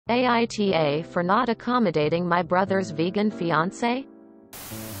AITA for not accommodating my brother's vegan fiancé?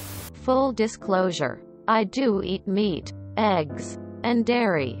 Full disclosure. I do eat meat, eggs, and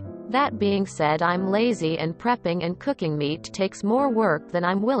dairy. That being said, I'm lazy and prepping and cooking meat takes more work than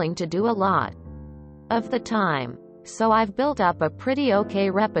I'm willing to do a lot of the time. So I've built up a pretty okay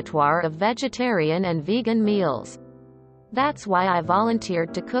repertoire of vegetarian and vegan meals. That's why I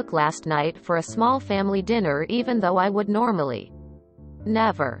volunteered to cook last night for a small family dinner, even though I would normally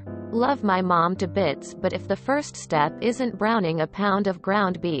never. Love my mom to bits, but if the first step isn't browning a pound of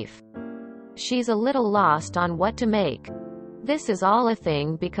ground beef, she's a little lost on what to make. This is all a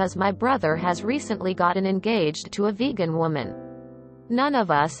thing because my brother has recently gotten engaged to a vegan woman. None of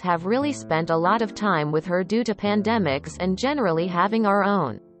us have really spent a lot of time with her due to pandemics and generally having our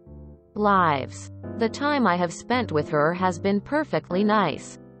own lives. The time I have spent with her has been perfectly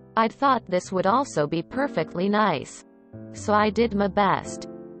nice. I'd thought this would also be perfectly nice. So I did my best.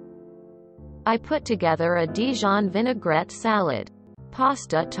 I put together a Dijon vinaigrette salad,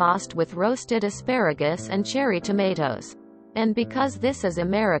 pasta tossed with roasted asparagus and cherry tomatoes. And because this is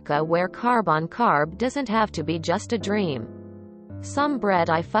America where carb on carb doesn't have to be just a dream. Some bread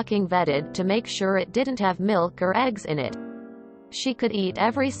I fucking vetted to make sure it didn't have milk or eggs in it. She could eat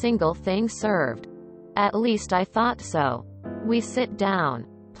every single thing served. At least I thought so. We sit down.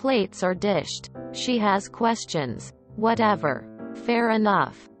 Plates are dished. She has questions. Whatever. Fair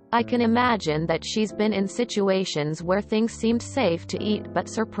enough. I can imagine that she's been in situations where things seemed safe to eat but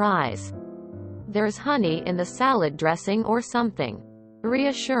surprise. There's honey in the salad dressing or something.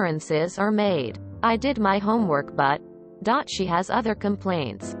 Reassurances are made. I did my homework but she has other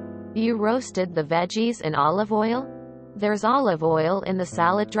complaints. You roasted the veggies in olive oil? There's olive oil in the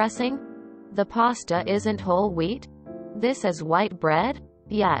salad dressing? The pasta isn't whole wheat? This is white bread?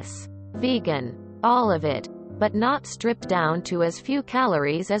 Yes. Vegan. All of it. But not stripped down to as few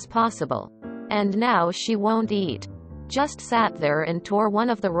calories as possible. And now she won't eat. Just sat there and tore one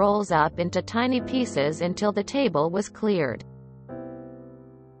of the rolls up into tiny pieces until the table was cleared.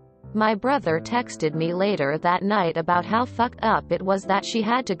 My brother texted me later that night about how fucked up it was that she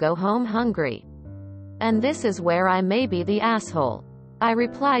had to go home hungry. And this is where I may be the asshole. I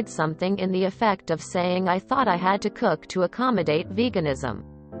replied something in the effect of saying I thought I had to cook to accommodate veganism.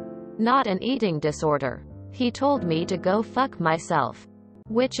 Not an eating disorder. He told me to go fuck myself.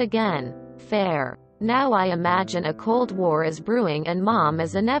 Which again, fair. Now I imagine a cold war is brewing and mom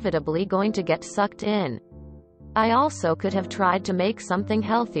is inevitably going to get sucked in. I also could have tried to make something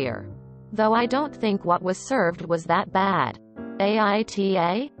healthier. Though I don't think what was served was that bad.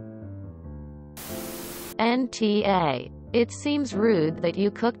 AITA? NTA. It seems rude that you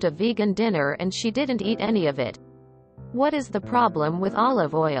cooked a vegan dinner and she didn't eat any of it. What is the problem with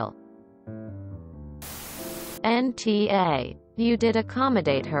olive oil? NTA. You did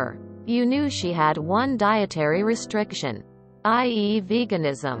accommodate her. You knew she had one dietary restriction, i.e.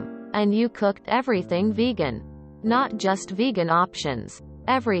 veganism. And you cooked everything vegan. Not just vegan options.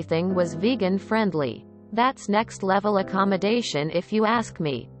 Everything was vegan friendly. That's next level accommodation if you ask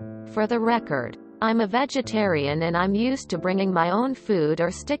me. For the record, I'm a vegetarian and I'm used to bringing my own food or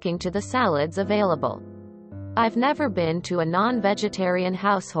sticking to the salads available. I've never been to a non-vegetarian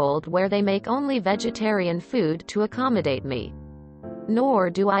household where they make only vegetarian food to accommodate me. Nor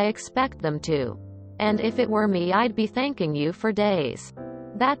do I expect them to. And if it were me, I'd be thanking you for days.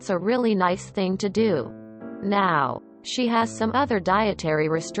 That's a really nice thing to do. Now, she has some other dietary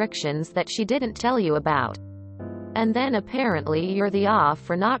restrictions that she didn't tell you about. And then apparently you're the off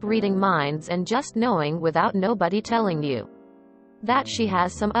for not reading minds and just knowing without nobody telling you that she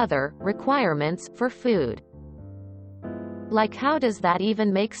has some other requirements for food. Like, how does that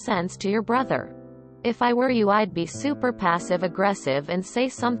even make sense to your brother? If I were you, I'd be super passive-aggressive and say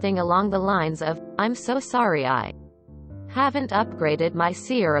something along the lines of, I'm so sorry I haven't upgraded my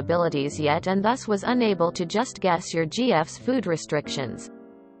seer abilities yet and thus was unable to just guess your GF's food restrictions.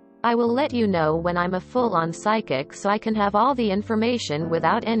 I will let you know when I'm a full-on psychic so I can have all the information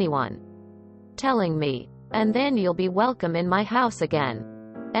without anyone telling me. And then you'll be welcome in my house again.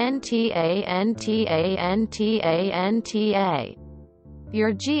 NTA NTA NTA NTA.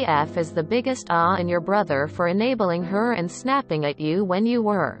 Your GF is the biggest in your brother for enabling her and snapping at you when you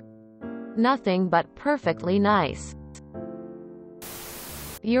were nothing but perfectly nice.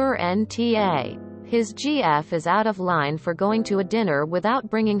 Your NTA. His GF is out of line for going to a dinner without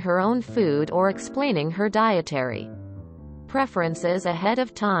bringing her own food or explaining her dietary preferences ahead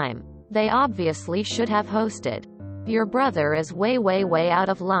of time. They obviously should have hosted. Your brother is way out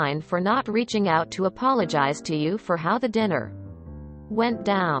of line for not reaching out to apologize to you for how the dinner went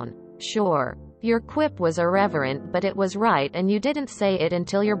down. Sure, Your quip was irreverent, but it was right, and you didn't say it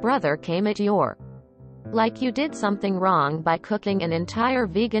until your brother came at your. Like you did something wrong by cooking an entire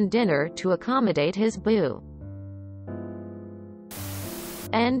vegan dinner to accommodate his boo.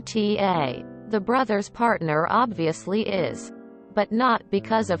 NTA. The brother's partner obviously is. But not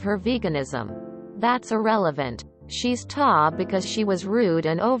because of her veganism. That's irrelevant. She's ta because she was rude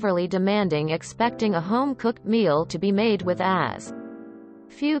and overly demanding, expecting a home-cooked meal to be made with as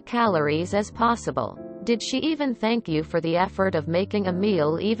few calories as possible. Did she even thank you for the effort of making a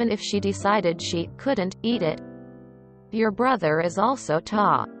meal even if she decided she couldn't eat it? Your brother is also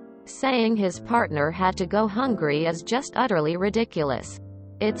ta. Saying his partner had to go hungry is just utterly ridiculous.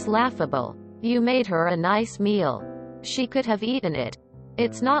 It's laughable. You made her a nice meal. She could have eaten it.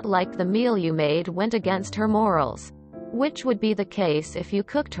 It's not like the meal you made went against her morals. Which would be the case if you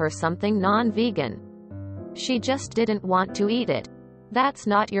cooked her something non-vegan. She just didn't want to eat it. That's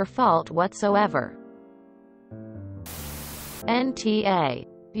not your fault whatsoever. NTA.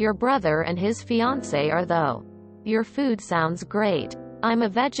 Your brother and his fiancée are though. Your food sounds great. I'm a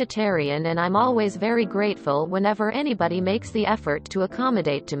vegetarian and I'm always very grateful whenever anybody makes the effort to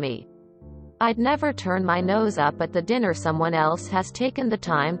accommodate to me. I'd never turn my nose up at the dinner someone else has taken the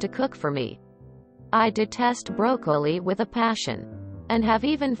time to cook for me. I detest broccoli with a passion. And have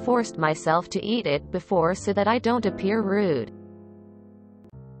even forced myself to eat it before so that I don't appear rude.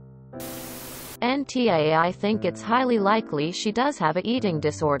 NTA. I think it's highly likely she does have an eating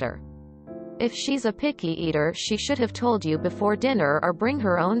disorder. If she's a picky eater, she should have told you before dinner or bring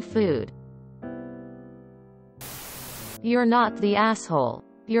her own food. You're not the asshole.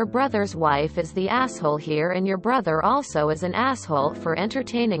 Your brother's wife is the asshole here, and your brother also is an asshole for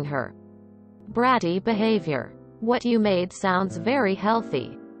entertaining her. Bratty behavior. What you made sounds very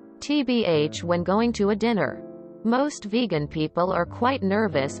healthy. TBH when going to a dinner. Most vegan people are quite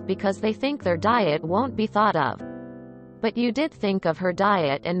nervous because they think their diet won't be thought of. But you did think of her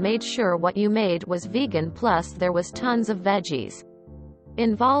diet and made sure what you made was vegan, plus there was tons of veggies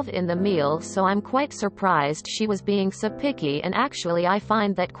involved in the meal, so I'm quite surprised she was being so picky, and actually I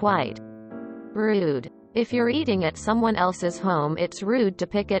find that quite rude. If you're eating at someone else's home, it's rude to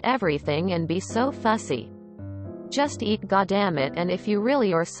pick at everything and be so fussy. Just eat, goddammit, and if you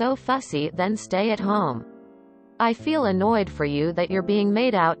really are so fussy, then stay at home. I feel annoyed for you that you're being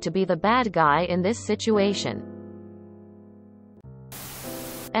made out to be the bad guy in this situation.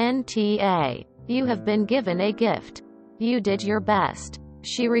 NTA. You have been given a gift. You did your best.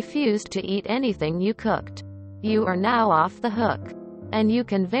 She refused to eat anything you cooked. You are now off the hook. And you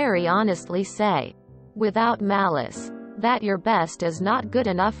can very honestly say, without malice, that your best is not good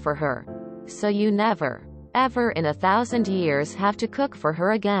enough for her. So you never, ever in 1,000 years have to cook for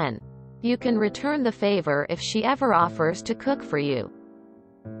her again. You can return the favor if she ever offers to cook for you.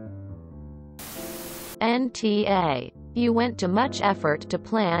 NTA. You went to much effort to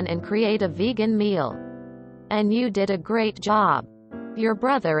plan and create a vegan meal. And you did a great job. Your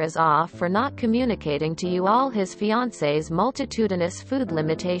brother is off for not communicating to you all his fiancée's multitudinous food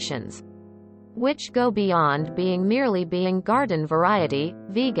limitations, which go beyond merely being garden variety,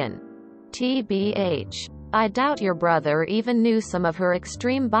 vegan. TBH. I doubt your brother even knew some of her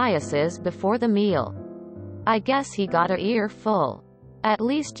extreme biases before the meal. I guess he got a earful. At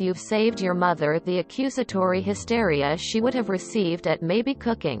least you've saved your mother the accusatory hysteria she would have received at maybe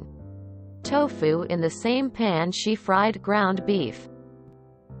cooking tofu in the same pan she fried ground beef.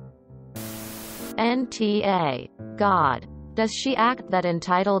 NTA. God. Does she act that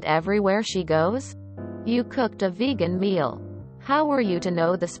entitled everywhere she goes? You cooked a vegan meal. How were you to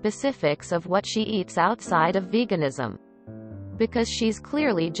know the specifics of what she eats outside of veganism? Because she's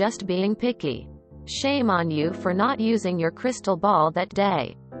clearly just being picky. Shame on you for not using your crystal ball that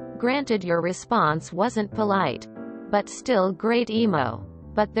day. Granted, your response wasn't polite, but still great emo.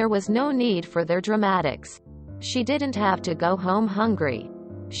 But there was no need for their dramatics. She didn't have to go home hungry.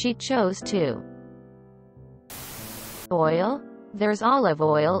 She chose to. Oil? There's olive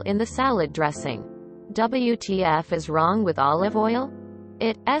oil in the salad dressing. WTF is wrong with olive oil?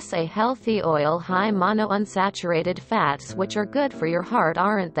 It's a healthy oil, high monounsaturated fats, which are good for your heart,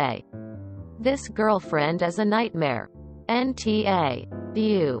 aren't they? This girlfriend is a nightmare. NTA.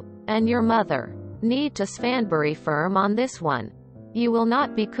 You and your mother need to stand very firm on this one. You will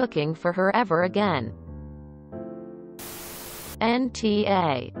not be cooking for her ever again.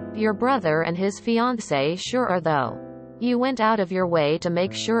 NTA. Your brother and his fiancée sure are though. You went out of your way to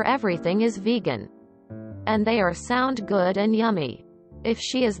make sure everything is vegan. And they are sound good and yummy. If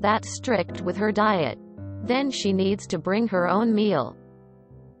she is that strict with her diet, then she needs to bring her own meal.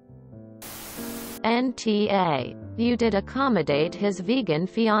 NTA. You did accommodate his vegan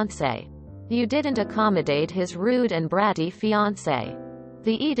fiancé. You didn't accommodate his rude and bratty fiancé.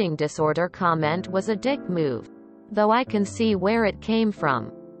 The eating disorder comment was a dick move. Though I can see where it came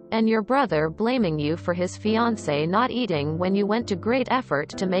from. And your brother blaming you for his fiancé not eating when you went to great effort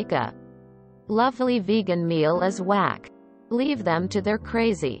to make a lovely vegan meal is whack. Leave them to their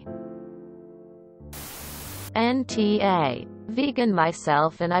crazy. NTA. Vegan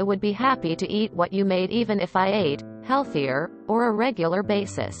myself and I would be happy to eat what you made even if I ate healthier, or a regular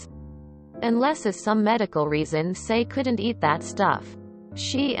basis. Unless as some medical reason say couldn't eat that stuff.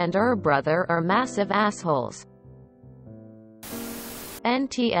 She and her brother are massive assholes.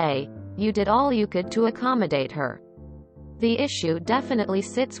 NTA. You did all you could to accommodate her. The issue definitely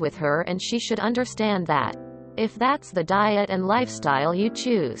sits with her and she should understand that. If that's the diet and lifestyle you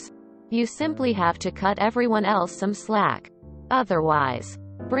choose, you simply have to cut everyone else some slack. Otherwise,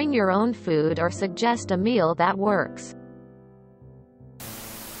 bring your own food or suggest a meal that works.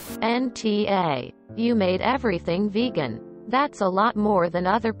 NTA. You made everything vegan. That's a lot more than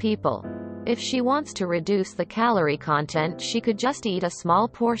other people. If she wants to reduce the calorie content, she could just eat a small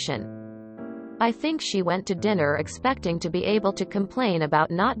portion. I think she went to dinner expecting to be able to complain about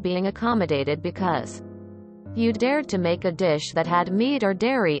not being accommodated because you dared to make a dish that had meat or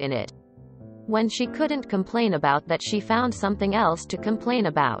dairy in it. When she couldn't complain about that, she found something else to complain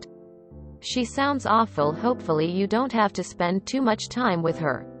about. She sounds awful. Hopefully you don't have to spend too much time with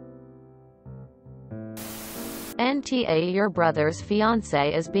her. NTA. Your brother's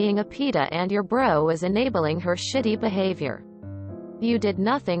fiancé is being a PITA and your bro is enabling her shitty behavior. You did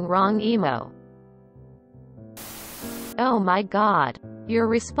nothing wrong, emo. Oh my god. Your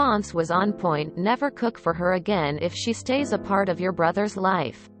response was on point. Never cook for her again if she stays a part of your brother's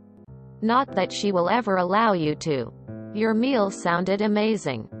life. Not that she will ever allow you to. Your meal sounded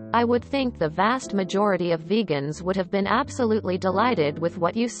amazing. I would think the vast majority of vegans would have been absolutely delighted with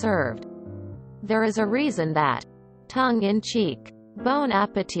what you served. There is a reason that. Tongue-in-cheek. Bon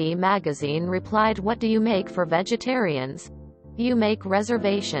Appetit magazine replied, what do you make for vegetarians? You make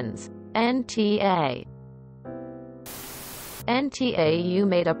reservations. NTA. NTA. You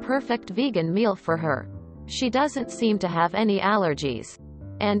made a perfect vegan meal for her. She doesn't seem to have any allergies.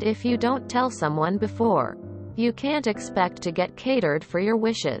 And if you don't tell someone before, you can't expect to get catered for your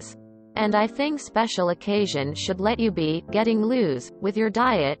wishes. And I think special occasion should let you be getting loose with your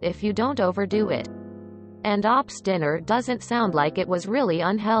diet if you don't overdo it. And Op's dinner doesn't sound like it was really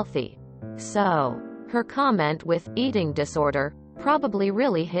unhealthy. So, her comment with eating disorder probably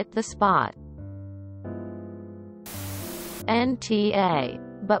really hit the spot. NTA.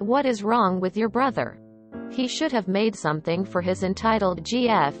 But what is wrong with your brother? He should have made something for his entitled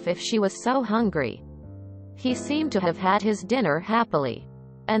GF if she was so hungry. He seemed to have had his dinner happily.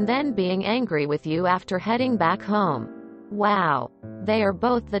 And then being angry with you after heading back home. Wow. They are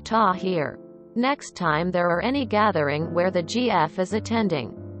both the TA here. Next time there are any gathering where the GF is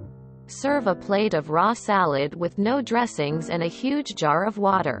attending, serve a plate of raw salad with no dressings and a huge jar of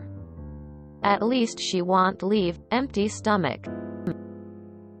water. At least she won't leave empty stomach.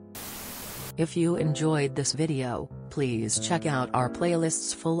 If you enjoyed this video, please check out our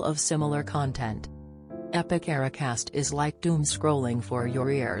playlists full of similar content. Epic Ericast is like doom scrolling for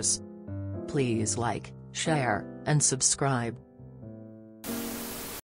your ears. Please like, share, and subscribe.